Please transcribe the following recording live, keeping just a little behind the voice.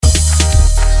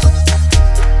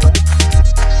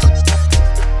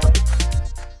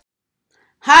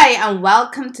Hi, and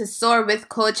welcome to Soar with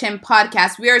Coaching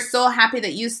podcast. We are so happy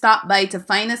that you stopped by to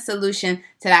find a solution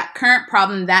to that current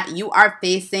problem that you are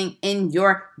facing in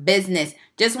your business.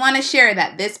 Just want to share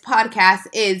that this podcast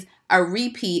is a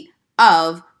repeat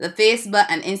of the Facebook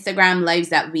and Instagram lives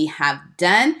that we have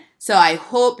done. So I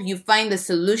hope you find the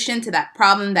solution to that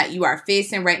problem that you are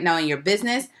facing right now in your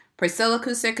business. Priscilla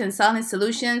Kuster Consulting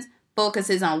Solutions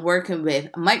focuses on working with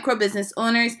micro business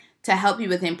owners to help you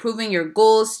with improving your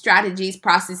goals, strategies,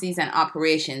 processes, and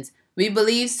operations. We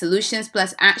believe solutions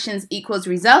plus actions equals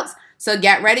results. So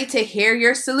get ready to hear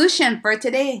your solution for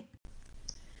today.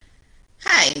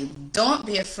 Hi, don't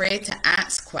be afraid to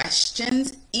ask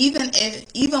questions, even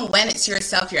when it's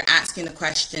yourself you're asking the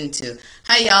question to.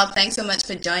 Hi y'all, thanks so much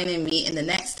for joining me. In the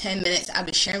next 10 minutes, I'll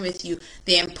be sharing with you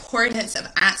the importance of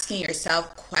asking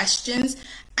yourself questions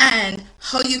and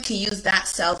how you can use that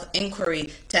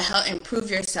self-inquiry to help improve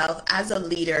yourself as a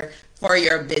leader for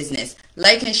your business.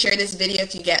 Like and share this video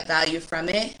if you get value from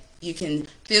it. You can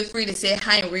feel free to say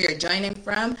hi and where you're joining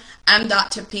from. I'm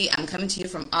Dr. P. I'm coming to you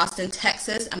from Austin,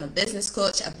 Texas. I'm a business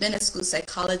coach. I've been a school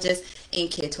psychologist in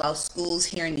K-12 schools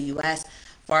here in the U.S.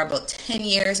 for about 10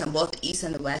 years on both the East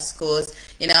and the West schools.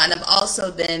 And I've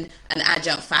also been an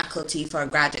adjunct faculty for a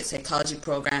graduate psychology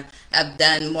program. I've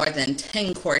done more than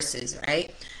 10 courses,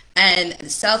 right? And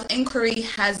self-inquiry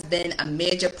has been a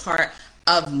major part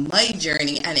of my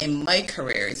journey and in my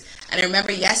careers. And I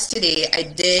remember yesterday I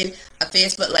did a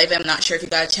Facebook Live. I'm not sure if you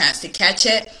got a chance to catch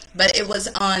it, but it was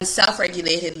on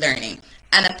self-regulated learning.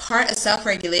 And a part of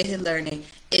self-regulated learning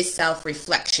is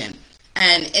self-reflection.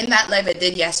 And in that live I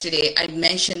did yesterday, I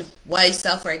mentioned why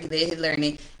self-regulated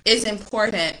learning is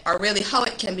important, or really how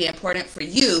it can be important for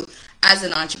you as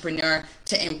an entrepreneur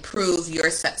to improve your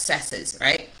successes,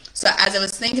 right? So as I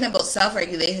was thinking about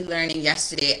self-regulated learning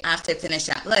yesterday after I finished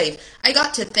that live, I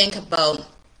got to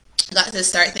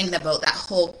start thinking about that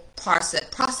whole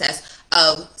process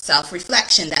of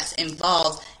self-reflection that's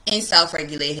involved in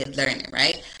self-regulated learning,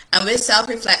 right? And with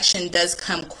self-reflection does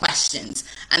come questions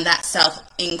and that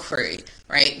self-inquiry,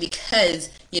 right? Because,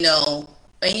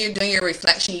 when you're doing your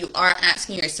reflection, you are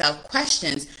asking yourself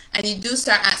questions, and you do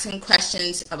start asking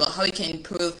questions about how you can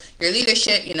improve your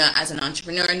leadership, as an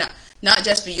entrepreneur, not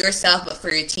just for yourself, but for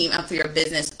your team and for your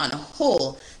business on a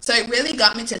whole. So it really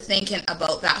got me to thinking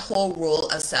about that whole role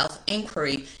of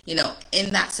self-inquiry,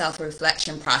 in that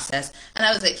self-reflection process. And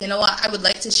I was like, I would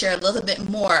like to share a little bit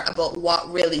more about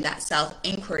what really that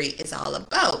self-inquiry is all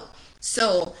about.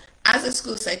 So as a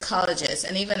school psychologist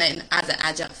and even as an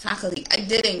adjunct faculty, I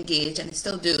did engage, and I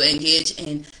still do engage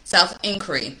in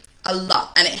self-inquiry a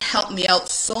lot, and it helped me out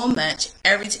so much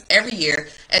every year,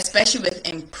 especially with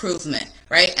improvement,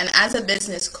 right? And as a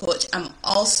business coach, I'm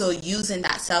also using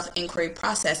that self-inquiry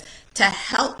process to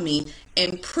help me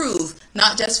improve,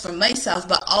 not just for myself,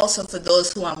 but also for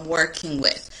those who I'm working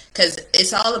with. Because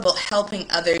it's all about helping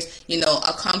others,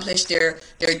 accomplish their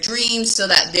dreams so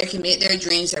that they can make their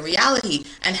dreams a reality,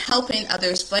 and helping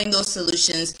others find those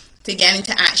solutions to get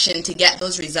into action, to get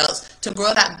those results, to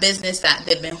grow that business that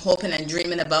they've been hoping and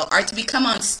dreaming about, or to become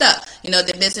unstuck.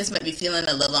 The business might be feeling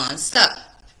a little unstuck.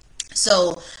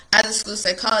 So as a school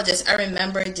psychologist, I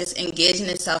remember just engaging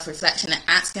in self-reflection and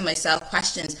asking myself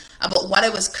questions about what I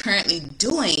was currently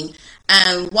doing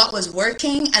and what was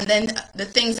working, and then the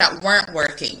things that weren't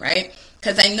working, right?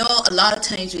 Because I know a lot of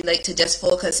times we like to just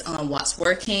focus on what's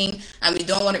working, and we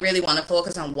don't really want to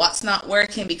focus on what's not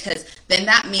working, because then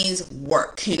that means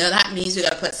work. That means we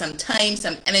got to put some time,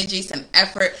 some energy, some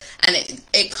effort, and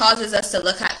it causes us to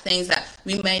look at things that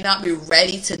we may not be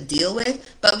ready to deal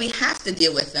with, but we have to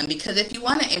deal with them, because if you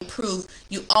want to improve,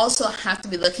 you also have to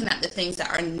be looking at the things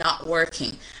that are not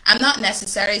working. I'm not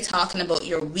necessarily talking about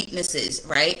your weaknesses,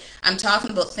 right? I'm talking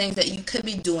about things that you could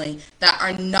be doing that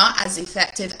are not as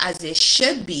effective as they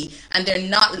should be, and they're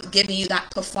not giving you that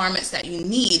performance that you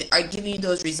need, or giving you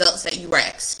those results that you were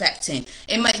expecting.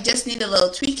 It might just need a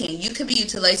little tweaking. You could be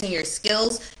utilizing your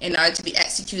skills in order to be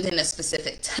executing a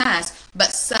specific task,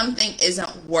 but something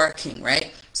isn't working,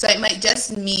 right? So it might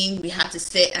just mean we have to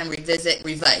sit and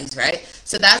revise, right?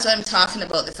 So that's what I'm talking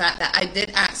about, the fact that I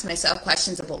did ask myself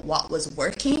questions about what was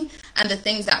working and the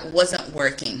things that wasn't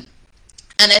working.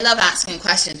 And I love asking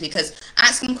questions, because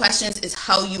asking questions is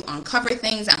how you uncover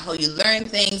things and how you learn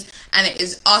things, and it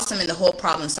is awesome in the whole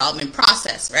problem solving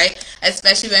process, right?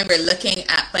 Especially when we're looking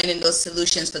at finding those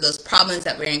solutions for those problems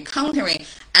that we're encountering,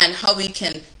 and how we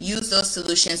can use those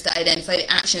solutions to identify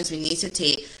the actions we need to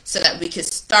take so that we can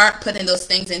start putting those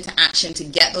things into action to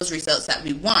get those results that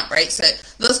we want, right? So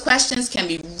those questions can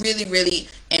be really, really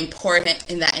important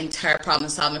in that entire problem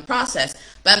solving process.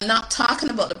 But I'm not talking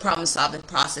about the problem solving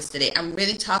process today. I'm really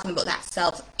really talking about that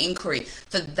self-inquiry,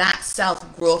 for that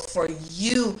self-growth for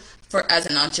you, for as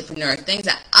an entrepreneur, things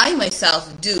that I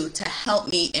myself do to help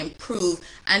me improve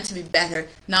and to be better,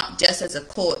 not just as a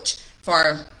coach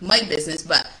for my business,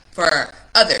 but for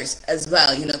others as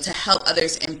well, to help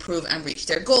others improve and reach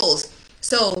their goals.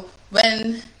 So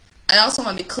when I also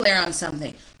want to be clear on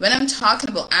something. When I'm talking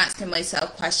about asking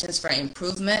myself questions for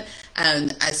improvement,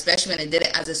 and especially when I did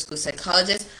it as a school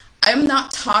psychologist, I'm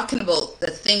not talking about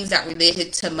the things that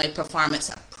related to my performance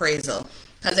appraisal.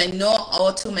 Because I know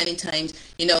all too many times,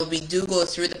 we do go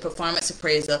through the performance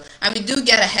appraisal and we do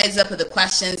get a heads up of the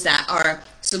questions that our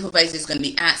supervisor is going to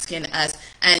be asking us.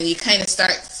 And you kind of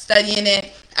start studying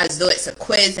it as though it's a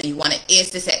quiz and you want to ace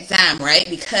this exam, right?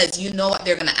 Because you know what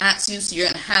they're going to ask you. So you're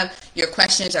going to have your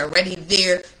questions already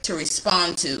there to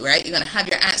respond to, right? You're going to have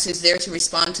your answers there to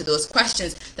respond to those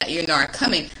questions that you know are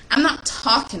coming. I'm not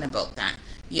talking about that.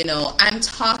 I'm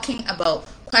talking about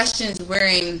questions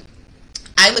wherein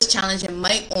I was challenging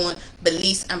my own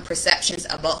beliefs and perceptions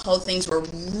about how things were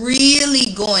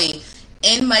really going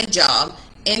in my job,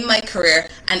 in my career,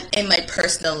 and in my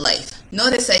personal life.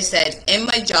 Notice I said in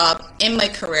my job, in my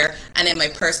career, and in my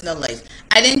personal life.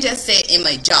 I didn't just say in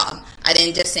my job. I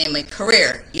didn't just say in my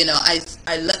career.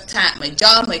 I looked at my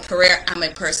job, my career, and my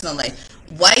personal life.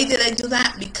 Why did I do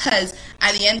that? Because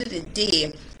at the end of the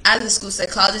day, as a school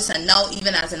psychologist and now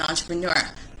even as an entrepreneur,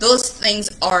 those things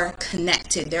are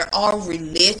connected. They're all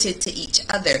related to each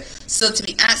other. So to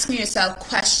be asking yourself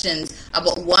questions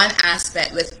about one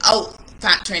aspect without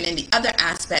factoring in the other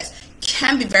aspects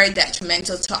can be very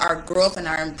detrimental to our growth and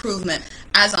our improvement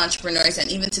as entrepreneurs, and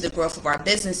even to the growth of our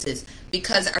businesses,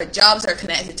 because our jobs are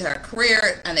connected to our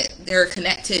career and they're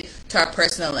connected to our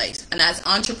personal lives. And as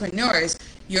entrepreneurs,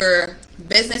 your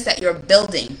business that you're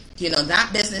building, that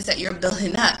business that you're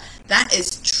building up, that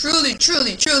is truly,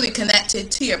 truly, truly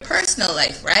connected to your personal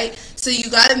life, right? So you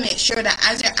got to make sure that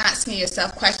as you're asking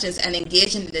yourself questions and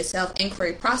engaging in the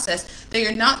self-inquiry process, that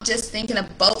you're not just thinking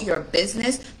about your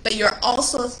business, but you're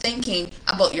also thinking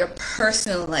about your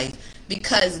personal life.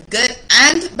 Because good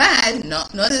and bad,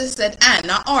 notice I said and,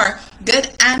 not or,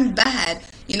 good and bad,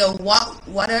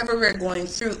 whatever we're going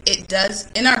through, it does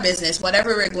in our business,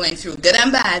 whatever we're going through, good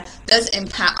and bad, does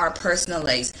impact our personal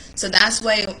lives. So that's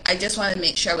why I just wanted to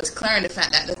make sure I was clear on the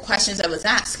fact that the questions I was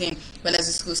asking when I was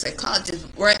a school psychologist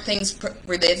weren't things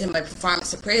related to my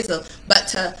performance appraisal, but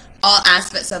to all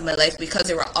aspects of my life, because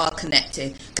they were all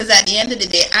connected. Because at the end of the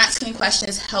day, asking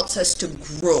questions helps us to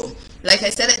grow. Like I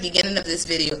said at the beginning of this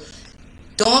video,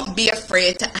 don't be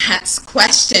afraid to ask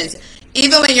questions,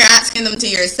 even when you're asking them to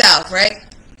yourself, right?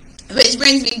 Which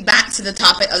brings me back to the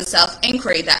topic of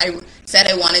self-inquiry that I said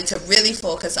I wanted to really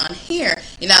focus on here.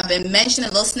 I've been mentioning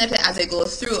a little snippet as I go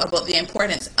through about the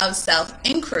importance of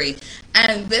self-inquiry.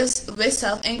 And with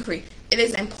self-inquiry, it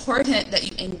is important that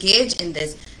you engage in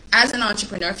this as an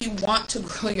entrepreneur if you want to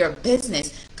grow your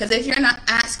business. Because if you're not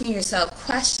asking yourself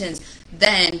questions,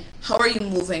 then how are you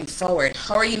moving forward?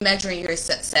 How are you measuring your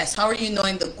success? How are you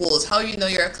knowing the goals? How do you know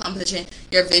you're accomplishing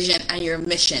your vision and your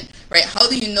mission, right? How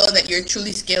do you know that you're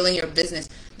truly scaling your business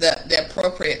the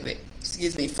appropriate way,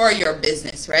 for your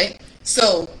business, right?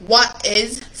 So what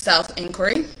is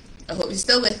self-inquiry? I hope you're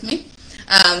still with me.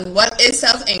 What is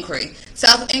self-inquiry?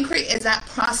 Self-inquiry is that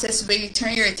process where you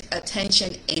turn your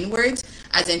attention inwards,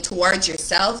 as in towards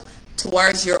yourself,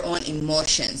 towards your own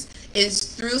emotions. It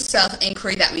is through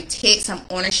self-inquiry that we take some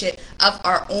ownership of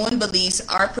our own beliefs,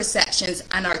 our perceptions,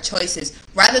 and our choices,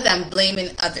 rather than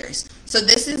blaming others. So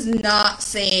this is not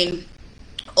saying,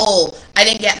 oh, I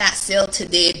didn't get that sale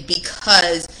today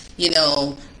because,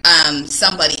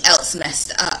 somebody else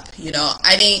messed up.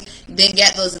 I didn't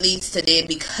get those leads today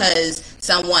because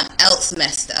someone else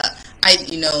messed up.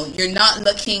 You're not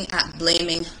looking at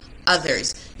blaming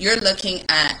others. You're looking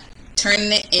at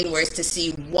turning it inwards to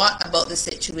see what about the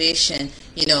situation,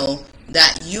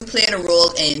 that you played a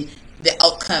role in the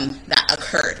outcome that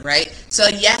occurred, right? So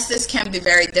yes, this can be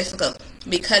very difficult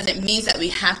because it means that we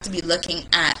have to be looking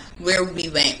at where we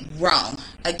went wrong.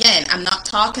 Again, I'm not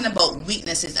talking about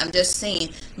weaknesses. I'm just saying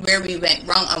where we went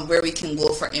wrong and where we can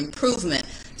go for improvement.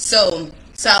 So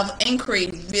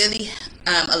self-inquiry really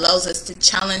allows us to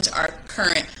challenge our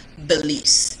current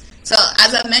beliefs. So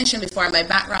as I mentioned before, my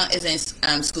background is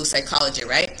in school psychology,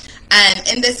 right? And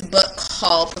in this book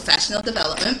called Professional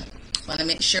Development, I want to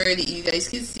make sure that you guys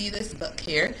can see this book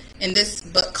here. In this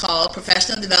book called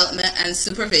Professional Development and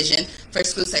Supervision for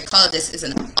School Psychologists, is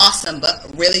an awesome book.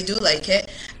 Really do like it.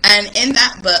 And in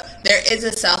that book, there is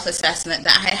a self-assessment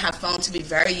that I have found to be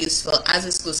very useful as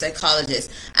a school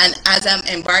psychologist. And as I'm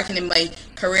embarking in my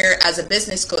career as a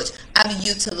business coach, I've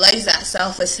utilized that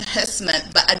self-assessment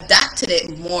but adapted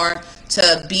it more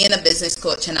to being a business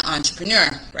coach and an entrepreneur,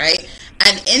 right?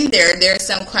 And in there are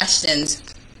some questions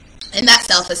in that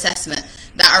self-assessment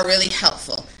that are really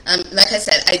helpful. Like I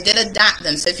said, I did adapt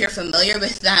them. So if you're familiar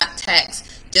with that text,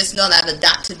 just know that I've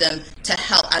adapted them to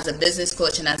help as a business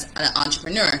coach and as an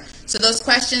entrepreneur. So those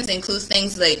questions include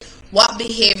things like, what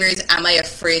behaviors am I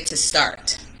afraid to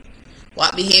start?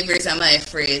 What behaviors am I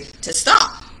afraid to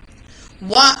stop?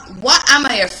 What am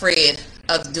I afraid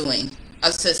of doing?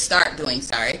 To start doing,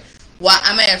 sorry. What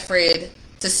am I afraid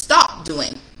to stop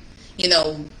doing?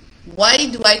 Why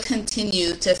do I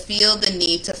continue to feel the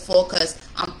need to focus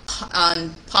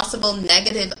on possible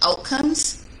negative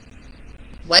outcomes?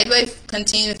 Why do I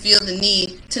continue to feel the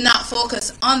need to not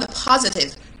focus on the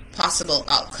positive possible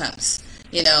outcomes?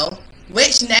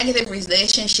 Which negative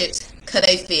relationships could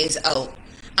I phase out?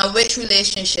 And which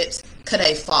relationships could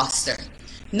I foster?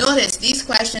 Notice these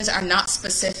questions are not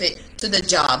specific to the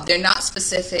job. They're not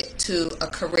specific to a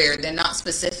career. They're not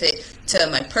specific to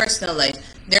my personal life.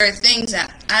 There are things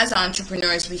that as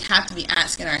entrepreneurs we have to be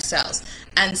asking ourselves.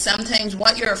 And sometimes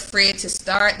what you're afraid to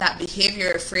start, that behavior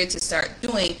you're afraid to start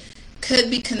doing,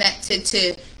 could be connected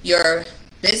to your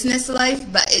business life,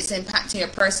 but it's impacting your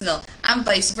personal, and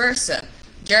vice versa.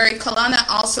 Jerry Colonna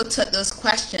also took those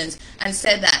questions and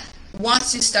said that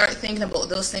once you start thinking about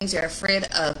those things you're afraid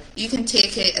of, you can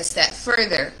take it a step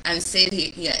further and say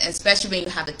to especially when you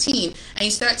have a team, and you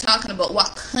start talking about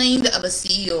what kind of a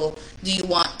CEO do you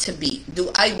want to be? Do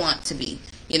I want to be?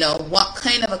 What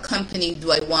kind of a company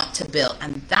do I want to build?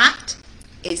 And that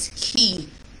is key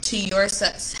to your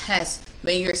success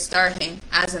when you're starting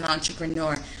as an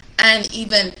entrepreneur. And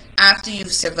even after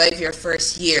you've survived your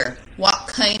first year, what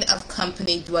kind of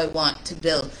company do I want to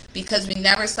build? Because we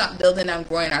never stop building and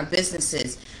growing our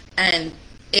businesses. And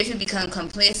if you become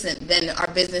complacent, then our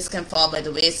business can fall by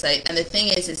the wayside. And the thing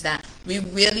is that we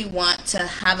really want to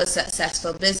have a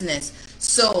successful business.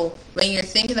 So when you're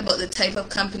thinking about the type of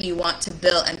company you want to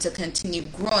build and to continue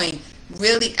growing,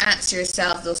 really ask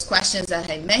yourself those questions that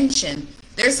I mentioned.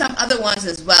 There's some other ones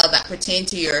as well that pertain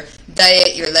to your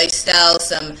diet, your lifestyle,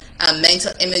 some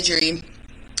mental imagery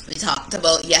we talked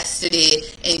about yesterday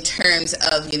in terms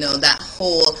of, that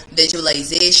whole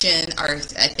visualization, or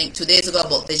I think 2 days ago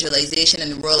about visualization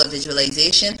and the role of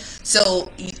visualization.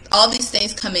 So all these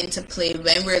things come into play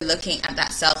when we're looking at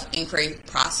that self-inquiry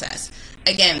process.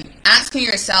 Again, asking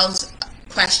yourselves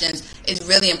questions is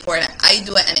really important. I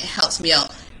do it and it helps me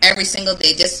out every single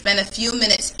day. Just spend a few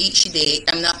minutes each day.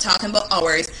 I'm not talking about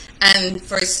hours. And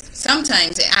for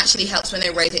sometimes it actually helps when I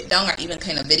write it down or even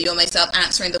kind of video myself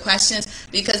answering the questions,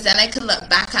 because then I can look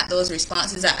back at those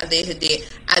responses at a day to day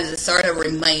as a sort of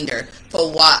reminder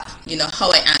for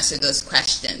how I answered those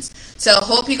questions. So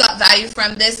hope you got value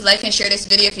from this. Like and share this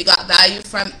video if you got value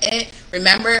from it.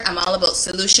 Remember, I'm all about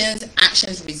solutions,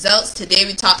 actions, results. Today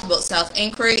we talked about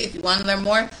self-inquiry. If you want to learn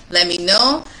more, let me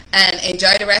know, and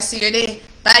enjoy the rest of your day.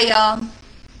 Bye, y'all.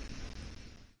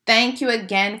 Thank you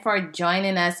again for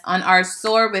joining us on our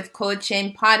Soar with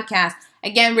Coaching podcast.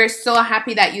 Again, we're so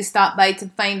happy that you stopped by to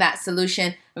find that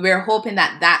solution. We're hoping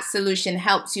that that solution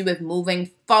helps you with moving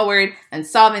forward and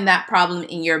solving that problem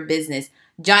in your business.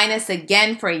 Join us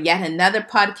again for yet another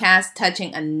podcast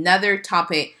touching another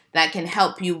topic that can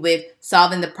help you with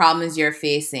solving the problems you're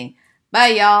facing. Bye,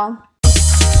 y'all.